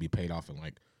it, and it'll be paid off in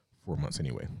like 4 months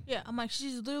anyway. yeah, I'm like,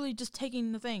 she's literally just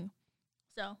taking the thing.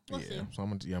 So, we'll see. So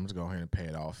I'm gonna go ahead and pay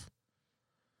it off.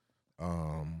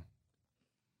 I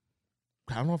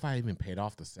don't know if I even paid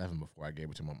off the 7 before I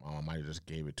gave it to my mom. I might have just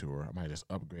gave it to her. I might have just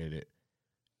upgraded it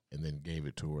and then gave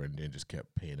it to her and then just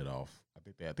kept paying it off.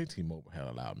 I think T-Mobile had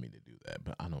allowed me to do that,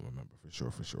 but I don't remember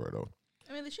for sure though.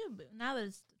 I mean, they should be. Now that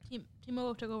it's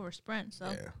T-Mobile took over Sprint, so.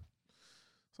 Yeah.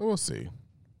 So we'll see.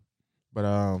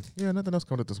 But yeah, nothing else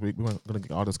coming up this week. We're gonna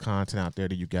get all this content out there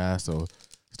to you guys. So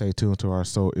stay tuned to our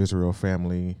Soul Israel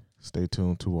family. Stay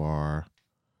tuned to our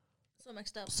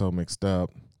So Mixed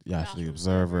Up. Yashli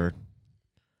Observer.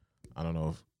 I don't know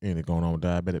if anything going on with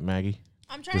Diabetic Maggie.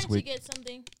 I'm trying this to week. get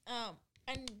something.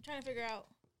 I'm trying to figure out.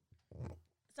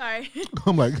 Sorry.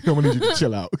 I'm like, I'm gonna need you to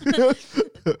chill out. There's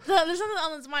something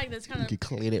on this mic that's kind You of. can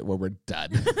clean it when we're done.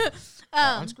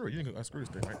 Unscrew it. You can unscrew this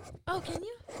thing, right? Oh, can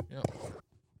you? Yeah.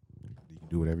 You can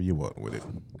do whatever you want with it.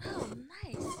 Oh,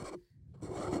 nice.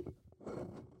 Turn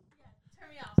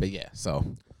me off. But yeah,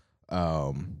 so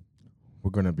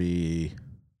we're gonna be.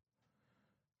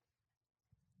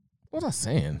 What was I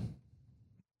saying?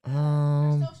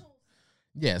 Socials.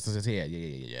 Yeah, so yeah.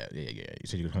 You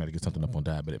said you're trying to get something up on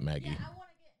Diabetic Maggie. Yeah, I want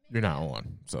to get. You're not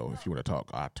on, so if you want to talk,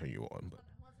 I'll turn you on.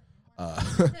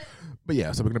 But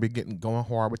yeah, so we're gonna be going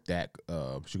hard with that.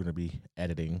 She's gonna be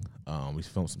editing. We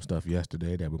filmed some stuff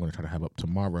yesterday that we're gonna try to have up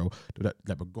tomorrow.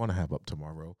 That we're gonna have up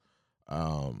tomorrow.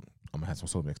 I'm gonna have some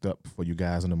Soul Mixed Up for you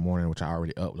guys in the morning, which I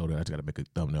already uploaded. I just gotta make a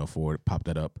thumbnail for it, pop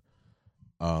that up.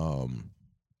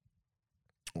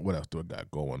 What else do I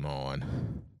got going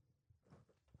on?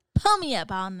 Pull me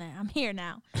up on there. I'm here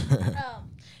now.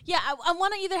 Yeah, I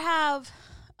want to either have.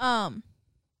 I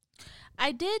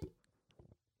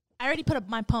already put up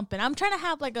my pump in. I'm trying to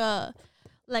have I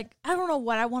don't know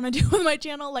what I want to do with my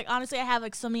channel. Like, honestly, I have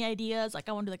like so many ideas. Like,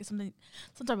 I want to do some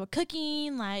type of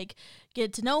cooking. Like,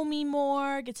 get to know me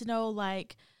more. Get to know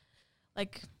like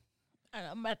like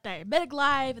I'm at diabetic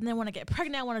life, and then when I get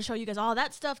pregnant, I want to show you guys all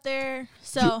that stuff there.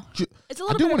 So it's a I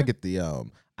little do bit. want to get the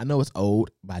I know it's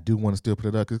old, but I do want to still put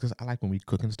it up because I like when we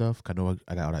cooking stuff. I know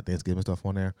I got all that Thanksgiving stuff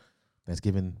on there,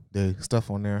 Thanksgiving Day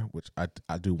stuff on there, which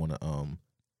I do want to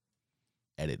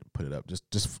edit and put it up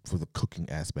just for the cooking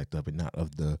aspect of it, not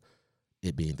of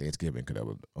it being Thanksgiving because that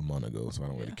was a month ago, so I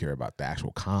don't really care about the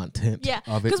actual content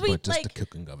of it, 'cause but just the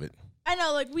cooking of it. I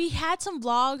know, like we had some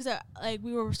vlogs that like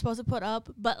we were supposed to put up,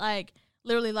 but like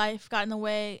literally life got in the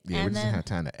way. Yeah, and we just then had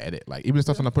time to edit. Like even the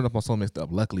stuff that I put up on so mixed up.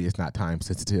 Luckily, it's not time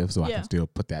sensitive, so I Yeah. can still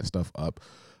put that stuff up.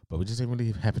 But we just didn't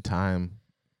really have the time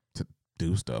to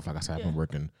do stuff. Like I said, I've been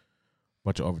working a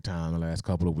bunch of overtime the last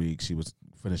couple of weeks. She was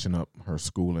finishing up her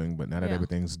schooling, but now that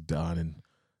everything's done and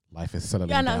life is settling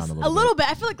down a little bit.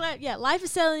 I feel like life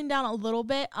is settling down a little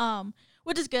bit,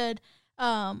 which is good.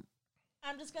 I'm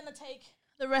just gonna take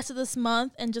the rest of this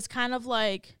month and just kind of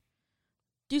like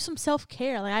do some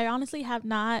self-care. Like I honestly have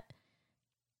not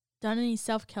done any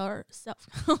self-care.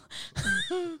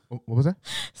 What was that?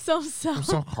 Some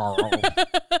self-care.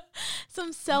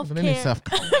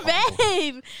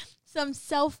 Babe. Some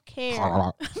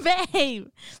self-care. Babe.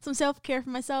 Some self-care for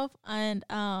myself. And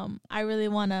I really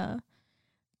want to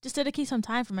just dedicate some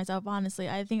time for myself, honestly.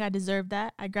 I think I deserve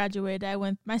that. I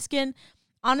graduated. My skin,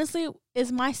 honestly,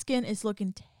 my skin is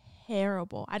looking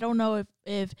terrible. I don't know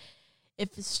if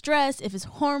it's stress, if it's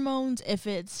hormones, if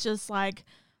it's just like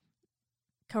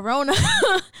corona,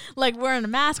 like wearing a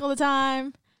mask all the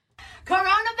time.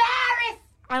 Coronavirus!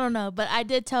 I don't know, but I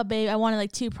did tell Babe I wanted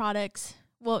like 2 products.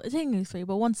 Well, it's technically 3,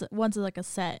 but one's is like a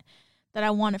set that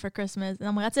I wanted for Christmas. And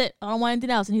I'm like, that's it. I don't want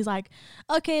anything else. And he's like,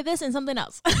 okay, this and something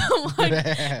else. I'm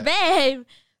like, Babe.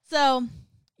 So,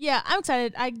 yeah, I'm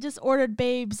excited. I just ordered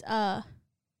Babe's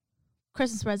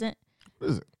Christmas present. What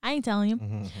is it? I ain't telling you.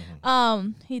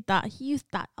 He thought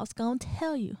I was gonna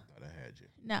tell you. Thought I had you.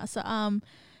 No, so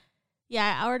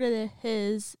yeah, I ordered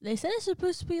his. They said it's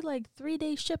supposed to be like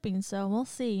 3-day shipping, so we'll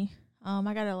see. I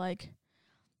gotta like.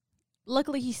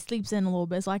 Luckily, he sleeps in a little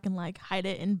bit, so I can like hide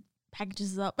it and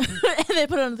packages it up and then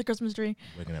put it under the Christmas tree.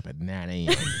 Waking up at 9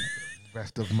 a.m.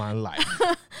 rest of my life.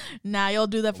 Nah, you'll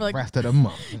do that for like rest of the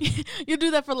month. you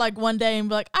do that for like one day and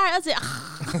be like, all right, that's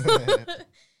it.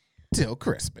 Till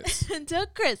Christmas. Until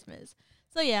Christmas.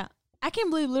 So yeah, I can't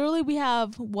believe literally we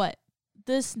have what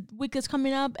this week is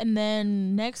coming up, and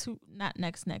then not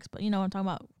next, but you know what I'm talking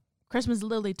about. Christmas is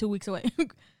literally 2 weeks away,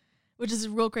 which is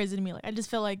real crazy to me. Like I just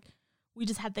feel like we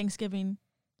just had Thanksgiving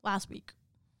last week.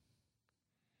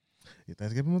 Yeah,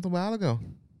 Thanksgiving was a while ago.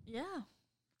 Yeah,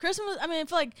 Christmas. I mean, I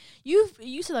feel like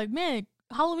you said like, man,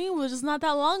 Halloween was just not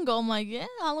that long ago. I'm like, yeah,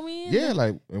 Halloween. Yeah,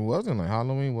 like it wasn't like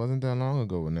Halloween wasn't that long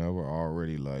ago, and now we're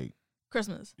already like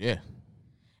Christmas. yeah.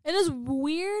 It is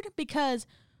weird because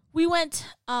we went.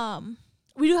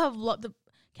 We do have can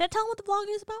I tell them what the vlog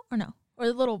is about or no? Or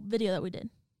the little video that we did,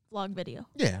 vlog video.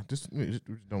 Yeah, just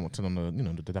don't want to tell them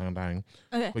the dying.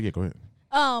 Okay. But yeah, go ahead.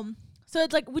 So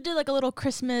it's like we did like a little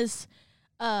Christmas,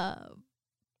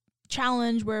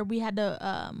 challenge where we had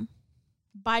to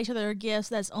buy each other gifts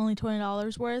that's only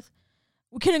 $20 worth.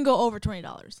 We couldn't go over $20.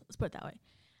 Let's put it that way.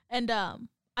 And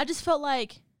I just felt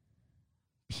like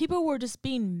people were just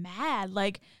being mad,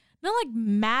 like not like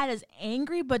mad as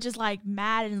angry, but just like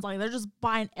mad and like they're just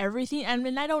buying everything. I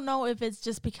mean, I don't know if it's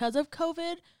just because of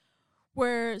COVID,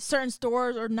 where certain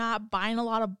stores are not buying a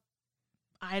lot of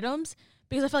items,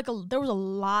 because I feel like there was a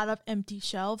lot of empty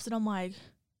shelves, and I'm like,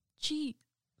 gee,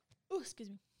 excuse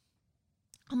me.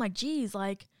 I'm like, geez,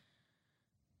 like,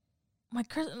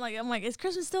 I'm like, is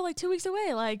Christmas still like 2 weeks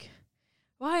away? Like,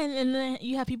 why? And then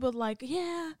you have people like,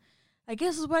 yeah, I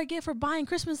guess this is what I get for buying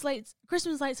Christmas lights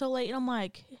so late. And I'm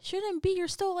like, it shouldn't be. You're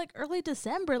still like early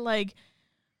December. Like,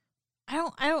 I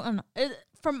don't know.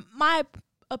 From my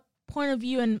point of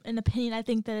view and opinion, I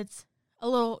think that it's a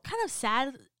little kind of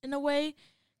sad in a way,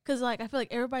 because like I feel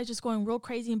like everybody's just going real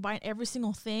crazy and buying every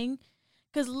single thing.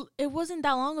 Because it wasn't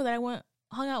that long ago that I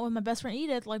hung out with my best friend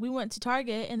Edith. Like we went to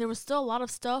Target and there was still a lot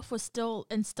of stuff was still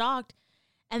in stock,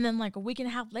 and then like a week and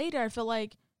a half later, I feel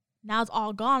like now it's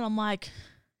all gone. I'm like,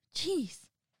 jeez.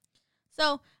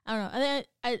 So I don't know. And then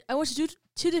I went to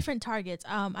two different Targets.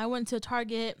 I went to a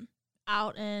Target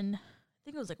out in, I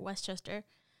think it was like Westchester.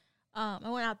 I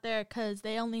went out there because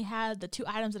they only had the 2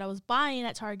 items that I was buying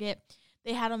at Target.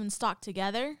 They had them in stock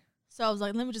together. So I was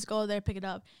like, let me just go there, pick it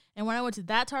up. And when I went to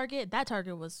that Target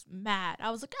was mad.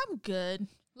 I was like, I'm good.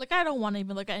 Like, I don't want to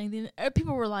even look at anything.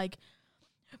 People were like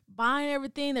buying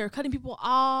everything. They were cutting people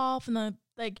off and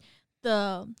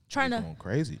trying to Going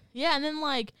crazy. Yeah, and then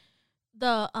like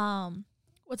the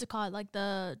what's it called? Like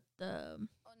the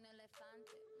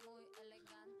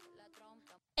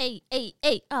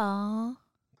Aw.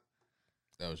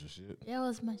 That was your shit. Yeah, it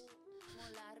was my.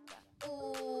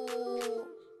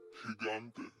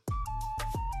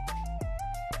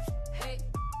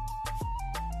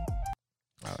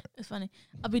 It's funny.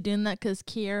 I'll be doing that because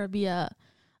Kiara be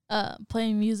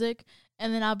playing music,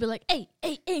 and then I'll be like, hey.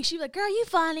 She'd be like, girl, you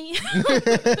funny.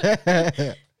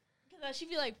 Because she'd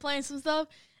be like playing some stuff,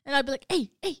 and I'd be like,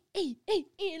 hey,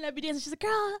 and I'd be dancing. She's like,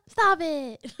 girl, stop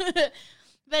it.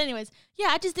 But anyways, yeah,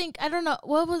 I just think, I don't know,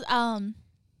 what was,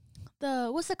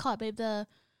 what's it called, babe?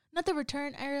 Not the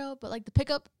return area, but like the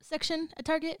pickup section at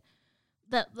Target.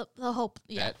 The whole,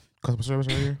 yeah. That customer service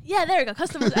area? Yeah, there you go.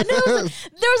 Customer. I knew there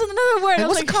was another word. Hey, I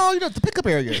was what's like, it called? You know, the pickup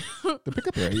area. The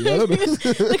pickup area.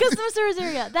 the customer service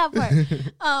area, that part.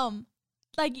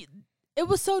 Like it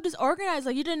was so disorganized.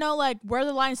 Like you didn't know like where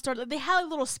the line started. Like, they had like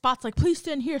little spots like please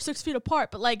stand here 6 feet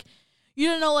apart, but like you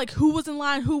didn't know like who was in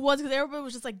line, who was, because everybody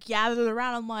was just like gathered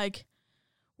around. I'm like,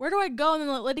 where do I go? And then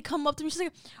the lady come up to me. She's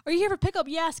like, are you here for pickup?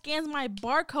 Yeah. Scans my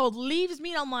barcode, leaves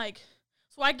me. And I'm like,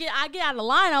 so I get out of the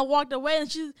line. I walked away, and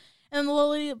the little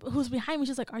lady who's behind me,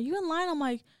 she's like, are you in line? I'm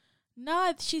like,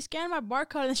 no. She scanned my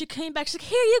barcode, and then she came back. She's like,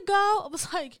 here you go. I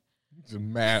was like, just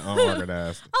mad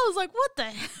unorganized. I was like, what the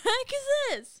heck is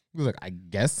this? He was like, I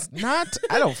guess not.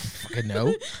 I don't fucking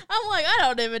know. I'm like, I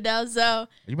don't even know. So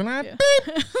You been like, yeah.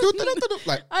 beep,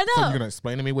 like, I so know. you gonna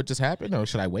explain to me what just happened, or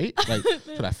should I wait? Like,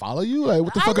 should I follow you? Like,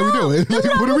 what the I fuck are we know. doing? That's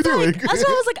Like, what I are we was doing? like. That's what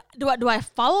I was like. Do I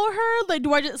follow her? Like,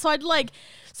 do I just? So I'd like.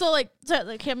 So here,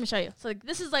 let me show you. So like,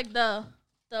 this is like the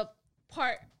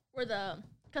part where the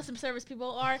customer service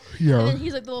people are. Yeah. And then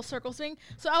he's like the little circle thing.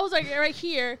 So I was like right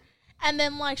here. And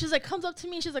then like she's like comes up to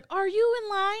me and she's like, are you in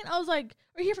line? I was like,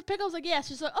 are you here for pickup? I was like, yeah.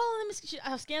 She's like, oh, let me see.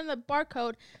 I scanned the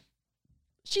barcode.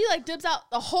 She like dips out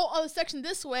the whole other section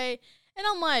this way. And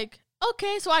I'm like,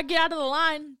 okay. So I get out of the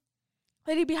line.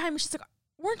 Lady behind me, she's like,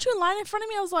 weren't you in line in front of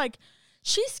me? I was like,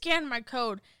 she scanned my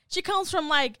code. She comes from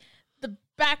like the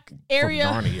back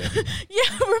area. From Narnia.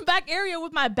 Yeah, from back area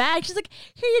with my bag. She's like,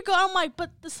 here you go. I'm like,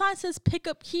 but the sign says pick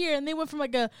up here. And they went from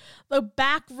like the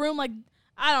back room, like,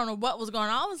 I don't know what was going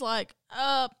on. I was like,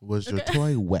 Was your okay.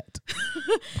 toy wet?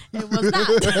 It was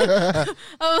not.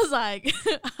 I was like,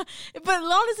 but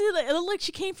honestly, like, it looked like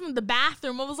she came from the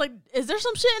bathroom. I was like, is there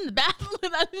some shit in the bathroom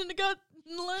that I didn't go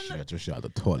learn? She had your shit out the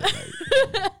toilet.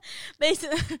 Like, They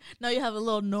said, no, you have a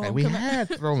little gnome. hey, we come out. had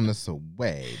thrown this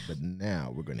away, but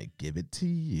now we're gonna give it to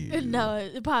you. No,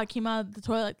 it probably came out of the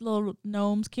toilet. Like little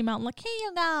gnomes came out and like, here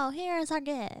you go. Here's our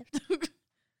gift.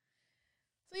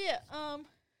 So yeah, I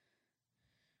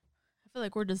feel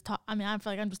like we're just talking. I mean, I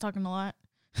feel like I'm just talking a lot.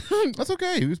 That's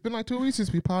okay. It's been like 2 weeks since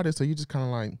we potted, so you just kind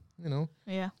of like, you know,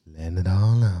 Yeah, letting it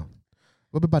all out.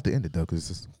 We're about to end it though, because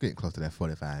it's getting close to that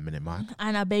 45-minute mark.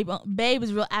 I know. Babe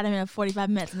is real adamant at 45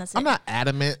 minutes, and that's I'm it. not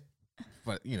adamant,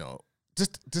 but you know,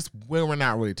 just when we're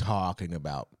not really talking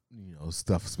about, you know,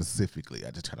 stuff specifically,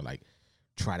 I just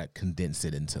try to condense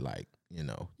it into like, you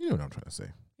know what I'm trying to say.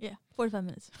 Yeah, 45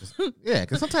 minutes. Yeah,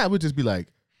 because sometimes we'll just be like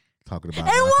talking about. And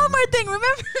nothing. one more thing,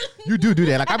 remember? You do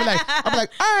that. Like I'll be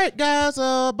like, all right, guys,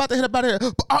 about to hit about it.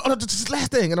 Just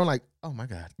last thing, and I'm like, oh my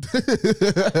god.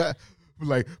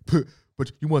 Like,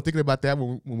 but you weren't thinking about that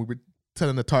when we were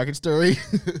telling the Target story.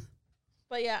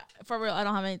 But yeah, for real, I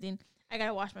don't have anything. I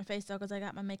gotta wash my face though because I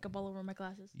got my makeup all over my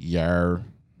glasses. Yeah.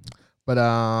 But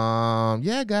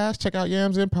yeah, guys, check out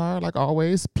Yams Empire like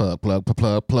always. Plug.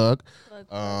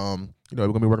 You know,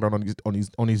 we're gonna be working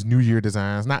on these New Year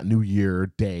designs, not New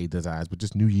Year Day designs, but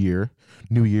just New Year,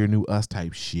 New Us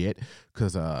type shit.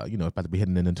 Cause you know, it's about to be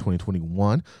heading into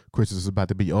 2021. Christmas is about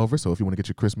to be over, so if you want to get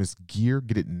your Christmas gear,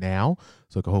 get it now,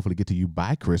 so it can hopefully get to you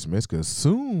by Christmas. Cause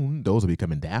soon those will be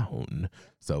coming down.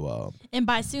 So And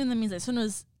by soon, that means as soon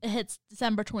as it hits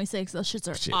December 26th, those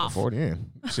shits are shit off. before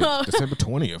then, shit, December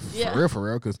 20th, Yeah. for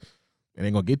real, cause it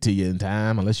ain't gonna get to you in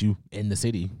time unless you in the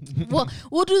city. Well,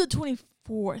 we'll do the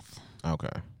 24th, Okay.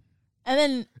 and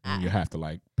then And you have to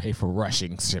like pay for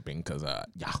rushing shipping, cause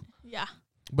yeah. yeah.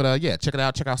 But yeah, check it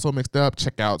out. Check out So Mixed Up.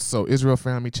 Check out So Israel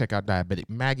Family. Check out Diabetic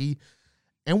Maggie.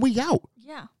 And we out.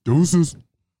 Yeah. Deuces.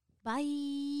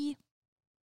 Bye.